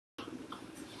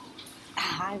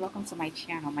Hi, welcome to my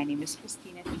channel. My name is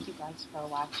Christina. Thank you guys for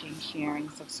watching, sharing,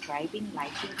 subscribing,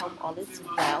 liking. Hope all is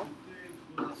well.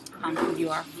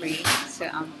 You are free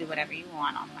to do whatever you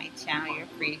want on my channel. You're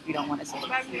free. If you don't want to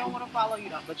subscribe, you don't want to follow, you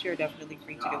don't. But you're definitely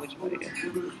free to do what you want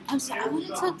to do. So I want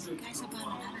to talk to you guys about a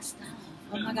lot of stuff.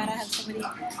 Oh my God, I have so many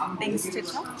things to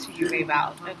talk to you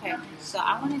about. Okay, so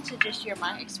I wanted to just share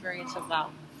my experience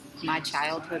about my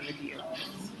childhood with you.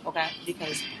 Okay,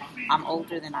 because I'm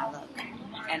older than I look.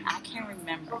 And I can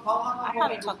remember, I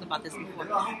probably talked about this before,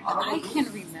 but I can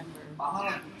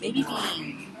remember maybe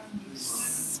being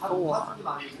 4,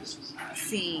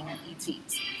 seeing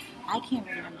ETs. I can't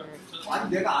remember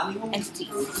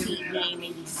entities, being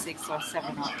maybe 6 or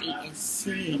 7 or 8 and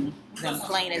seeing them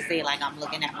plain as day, like I'm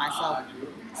looking at myself,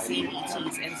 seeing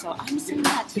ETs. And so I'm saying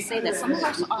that to say that some of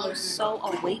us are so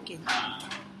awakened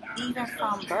even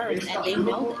from birth, and they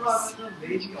know this.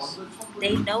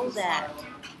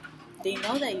 They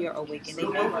know that you're awakened. They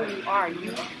know who you are.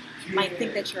 You might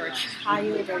think that you're a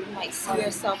child, or you might see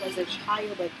yourself as a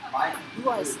child, but you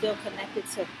are still connected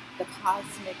to the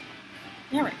cosmic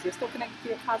parents. You're still connected to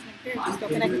your cosmic parents. You're still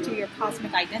connected to your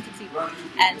cosmic identity.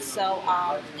 And so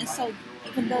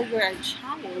even though you're a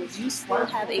child, you still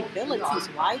have abilities.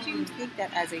 Why do you think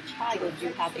that as a child you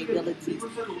have abilities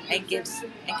and can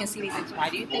see these things? Why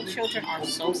do you think children are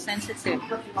so sensitive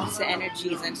to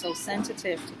energies and so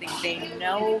sensitive to things? They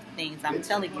know things, I'm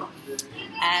telling you.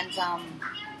 And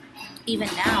even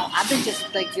now, I've been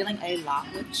just like dealing a lot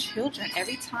with children.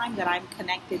 Every time that I'm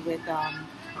connected with,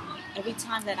 every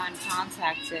time that I'm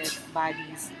contacted by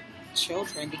these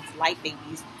children, these light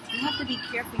babies, you have to be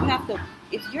careful. You have to,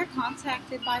 if you're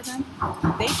contacted by them,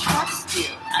 they trust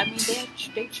you. I mean,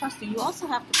 they trust you. You also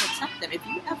have to protect them. If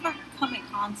you ever come in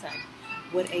contact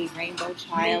with a rainbow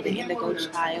child, an indigo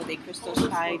child, a crystal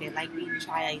child, a light beam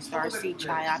child, a starseed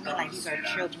child, I mean, like, these are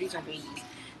children, these are babies.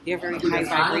 They're very high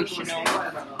vibrational.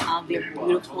 They're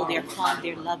beautiful. They're fun.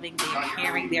 They're loving. They're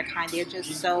caring. They're kind. They're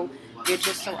just so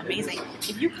amazing.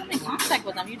 If you come in contact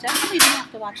with them, you definitely do have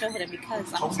to watch over them,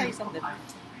 because I'm gonna tell you something.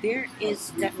 There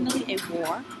is definitely a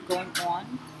war going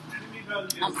on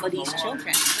for these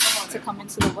children to come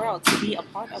into the world, to be a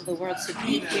part of the world, to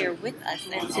be here with us,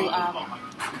 and to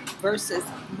versus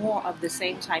more of the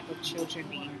same type of children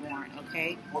being born.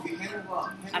 Okay,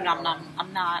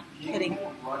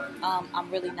 I'm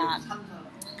really not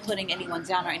putting anyone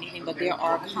down or anything, but we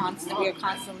are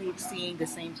constantly seeing the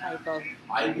same type of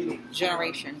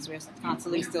generations. We're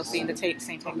constantly still seeing the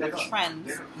same type of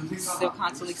trends, still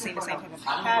constantly seeing the same type of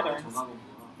patterns.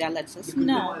 That lets us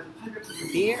know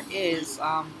there's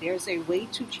a way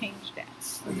to change that.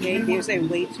 Okay, there's a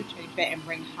way to change that and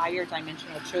bring higher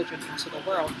dimensional children into the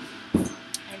world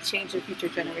and change the future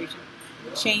generation,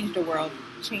 change the world,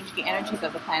 change the energies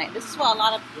of the planet. This is what a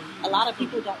lot of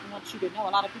people don't want you to know.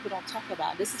 A lot of people don't talk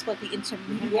about. This is what the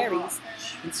intermediaries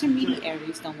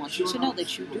don't want you to know,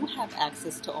 that you do have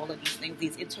access to all of these things.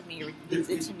 These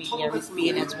intermediaries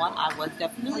being as one. I was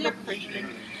definitely a Christian.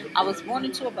 I was born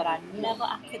into it, but I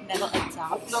could never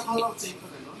adopt it.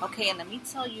 Okay, and let me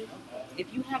tell you,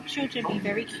 if you have children, be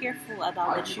very careful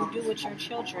about what you do with your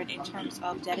children in terms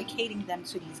of dedicating them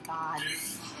to these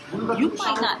gods. You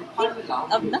might not think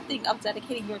of nothing of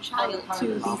dedicating your child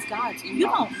to these gods. You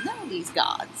don't know these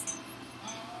gods.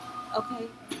 Okay?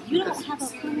 You don't have a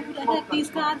clue who the heck these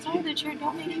gods are that you're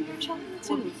donating your child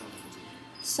to.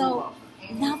 So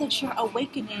now that you're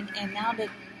awakening, and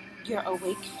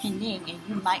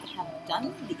you might have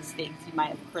done these things. You might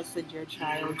have christened your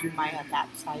child. You might have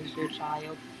baptized your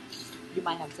child. You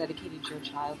might have dedicated your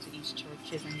child to these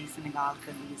churches and these synagogues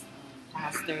and these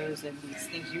pastors and these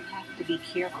things. You have to be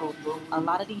careful. A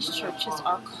lot of these churches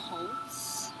are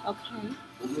cults, okay?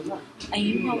 And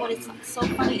you know what is so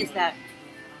funny is that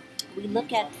we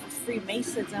look at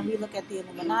Freemasons and we look at the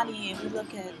Illuminati and we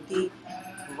look at the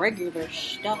regular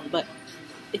stuff, but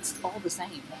it's all the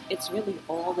same. It's really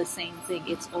all the same thing.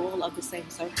 It's all of the same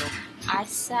circle. I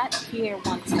sat here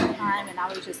one time and I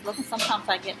was just looking. Sometimes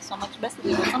I get so much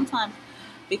messages, but sometimes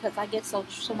because I get so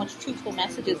much truthful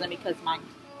messages, and because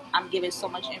I'm giving so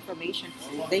much information,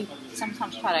 they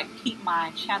sometimes try to keep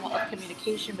my channel of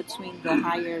communication between the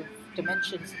higher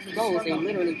dimensions closed. They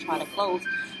literally try to close,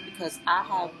 because I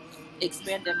have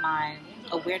expanded my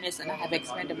awareness and I have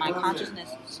expanded my consciousness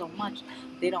so much.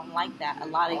 They don't like that. A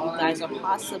lot of you guys are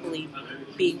possibly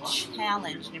being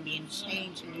challenged and being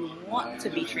changed, and you want to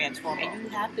be transformed, and you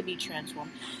have to be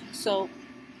transformed. So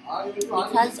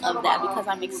because of that, because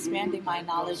I'm expanding my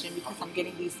knowledge and because I'm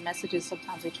getting these messages,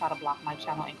 sometimes they try to block my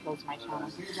channel and close my channel.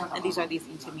 And these are these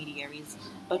intermediaries.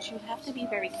 But you have to be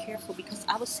very careful, because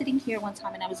I was sitting here one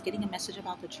time and I was getting a message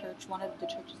about the church, one of the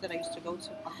churches that I used to go to.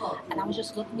 And I was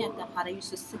just looking at them, how they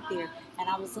used to sit there. And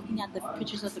I was looking at the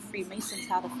pictures of the Freemasons,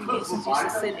 how the Freemasons used to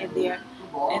sit in their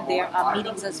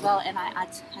meetings as well. And I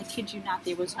kid you not,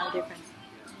 there was no difference.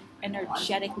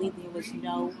 Energetically, there was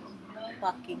no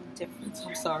fucking difference.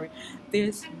 I'm sorry.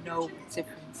 There's no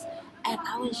difference. And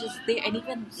I was just there, and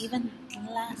even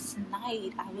last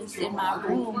night I was in my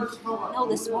room. No,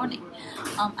 this morning.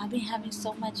 I've been having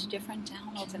so much different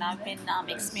downloads, and I've been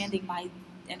expanding my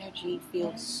energy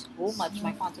field so much,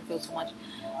 my quantum field so much.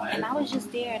 And I was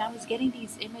just there, and I was getting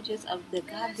these images of the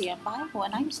goddamn Bible,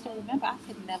 and I used to remember I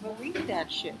could never read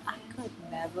that shit. I could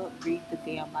never read the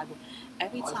damn Bible.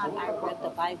 Every time I read the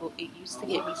Bible, it used to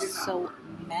get me so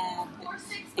mad.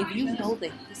 If you know the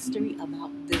history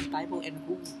about this Bible and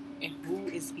who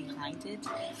is behind it,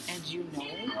 and you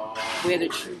know where the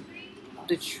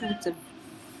truth of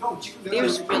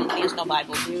there's no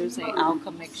Bible. There's an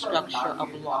alchemic structure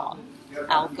of law,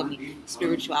 alchemy,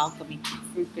 spiritual alchemy,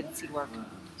 frequency work,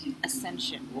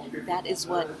 ascension. That is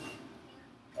what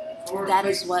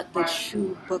the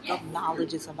true book of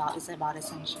knowledge is about. It's about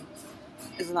ascension.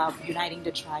 It's about uniting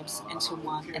the tribes into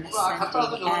one and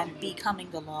ascending and becoming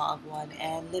the law of one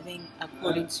and living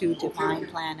according to divine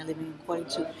plan and living according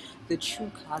to the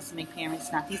true cosmic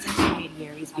parents, not these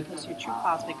intermediaries, because your true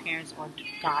cosmic parents are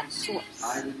God's source.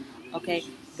 Okay,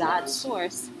 God's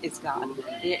source is God.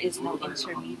 There is no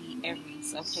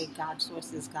intermediaries. Okay, God's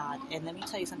source is God. And let me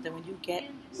tell you something. When you get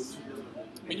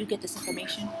this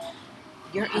information,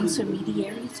 your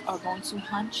intermediaries are going to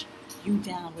hunch you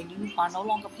down when you are no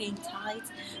longer paying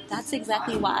tithes. That's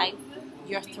exactly why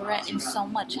you're threatened so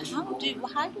much.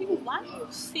 Why do you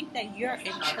think that you're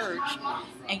in church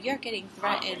and you're getting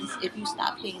threatened if you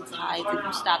stop paying tithes, if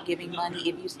you stop giving money,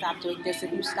 if you stop doing this,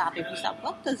 if you stop?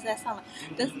 What does that sound like?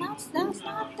 Does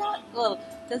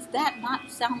that not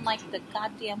sound like the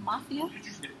goddamn mafia?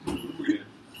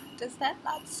 Does that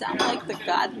not sound like the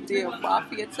goddamn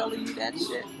mafia telling you that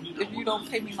shit? If you don't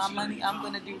pay me my money, I'm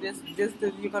going to do this, you're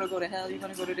going to go to hell, you're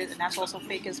going to go to this, and that's also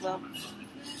fake as well?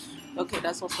 Okay,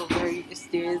 that's also very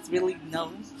mysterious, really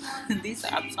no.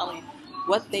 I'm telling you,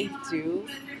 what they do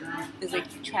is they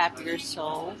trap your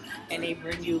soul, and they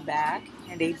bring you back,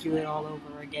 and they do it all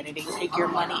over again, and they take your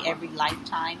money every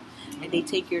lifetime, and they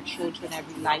take your children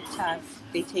every lifetime,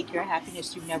 they take your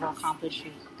happiness you never accomplish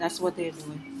it. That's what they're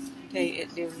doing. Okay,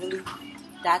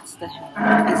 that's the hell.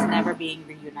 It's never being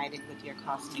reunited with your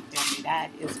cosmic family.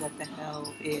 That is what the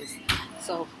hell is.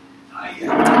 So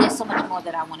there's so much more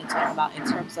that I want to talk about in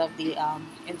terms of the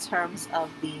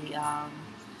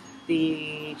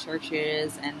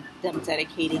churches and them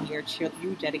dedicating your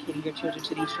children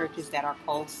to these churches that are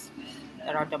cults,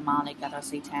 that are demonic, that are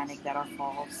satanic, that are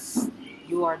false.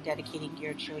 You are dedicating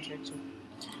your children to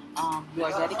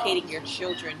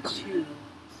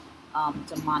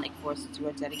demonic forces. You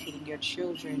are dedicating your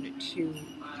children to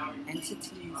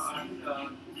entities,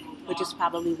 which is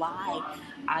probably why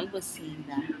I was seeing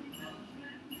them,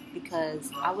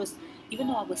 because even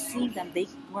though I was seeing them, they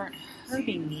weren't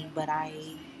hurting me,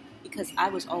 because I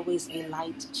was always a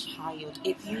light child.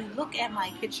 If you look at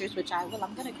my pictures, which I will,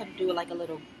 I'm going to do like I'm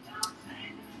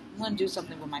going to do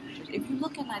something with my pictures. If you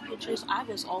look at my pictures, I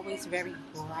was always very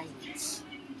bright.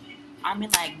 I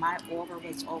mean, like, my aura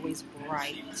was always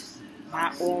bright.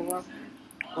 My aura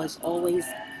was always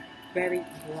very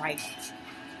bright.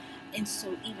 And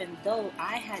so even though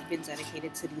I had been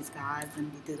dedicated to these gods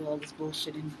and did all this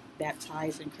bullshit and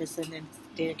baptized and christened and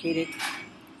dedicated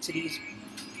to these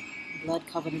blood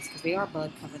covenants, because they are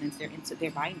blood covenants, they're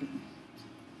binding.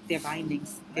 They're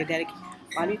bindings. They're dedicated.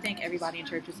 Why do you think everybody in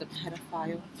church is a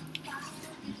pedophile?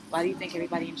 Why do you think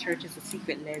everybody in church is a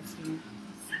secret lesbian?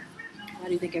 Why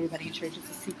do you think everybody in church is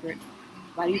a secret?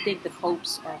 Why do you think the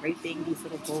popes are raping these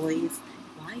little boys?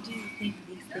 Why do you think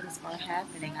these things are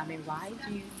happening? I mean, why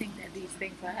do you think that these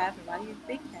things are happening? Why do you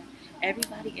think that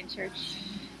everybody in church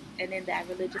and in that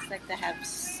religious sector have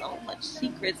so much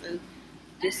secrets and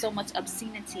there's so much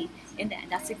obscenity in that?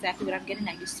 And that's exactly what I'm getting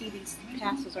at. You see these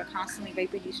pastors are constantly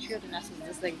raping these children. That's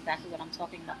exactly what I'm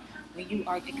talking about. When you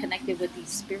are connected with these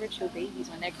spiritual babies,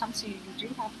 when they come to you, you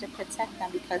do have to protect them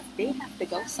because they have to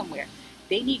go somewhere.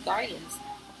 They need guardians.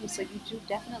 Okay, so you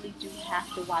definitely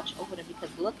have to watch over them, because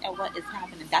look at what is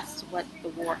happening. That's what the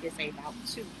war is about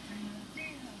too.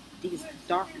 These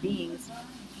dark beings,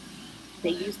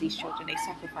 they use these children, they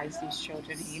sacrifice these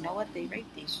children, and you know what? They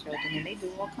rape these children, and they do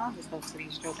all kinds of stuff to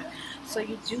these children. So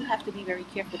you do have to be very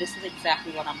careful. This is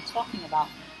exactly what I'm talking about.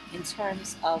 in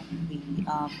terms of the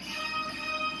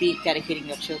be dedicating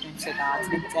your children to God,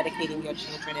 and dedicating your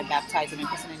children and baptizing them,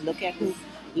 and look at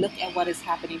what is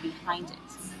happening behind it.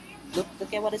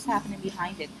 Look at what is happening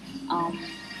behind it.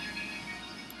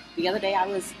 The other day I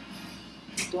was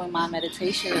doing my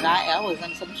meditation, and I was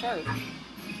in some church,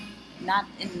 not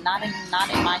even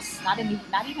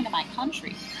in my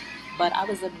country, but I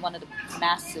was in one of the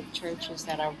massive churches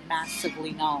that are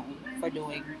massively known for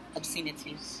doing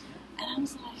obscenities. And I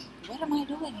was like, what am I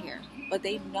doing here? But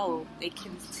they know, they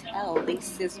can tell,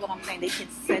 this is what I'm saying, they can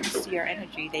sense your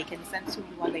energy, they can sense who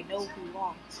you are, they know who you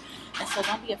are. And so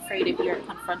don't be afraid if you're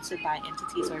confronted by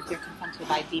entities, or if you're confronted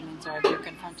by demons, or if you're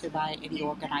confronted by any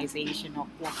organization or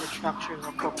corporate structures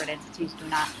or corporate entities. Do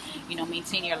not,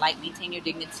 maintain your light, maintain your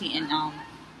dignity, and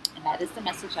that is the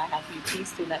message I have for you.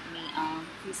 Please do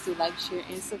please do like, share,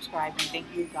 and subscribe, and thank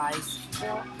you guys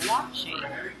for watching.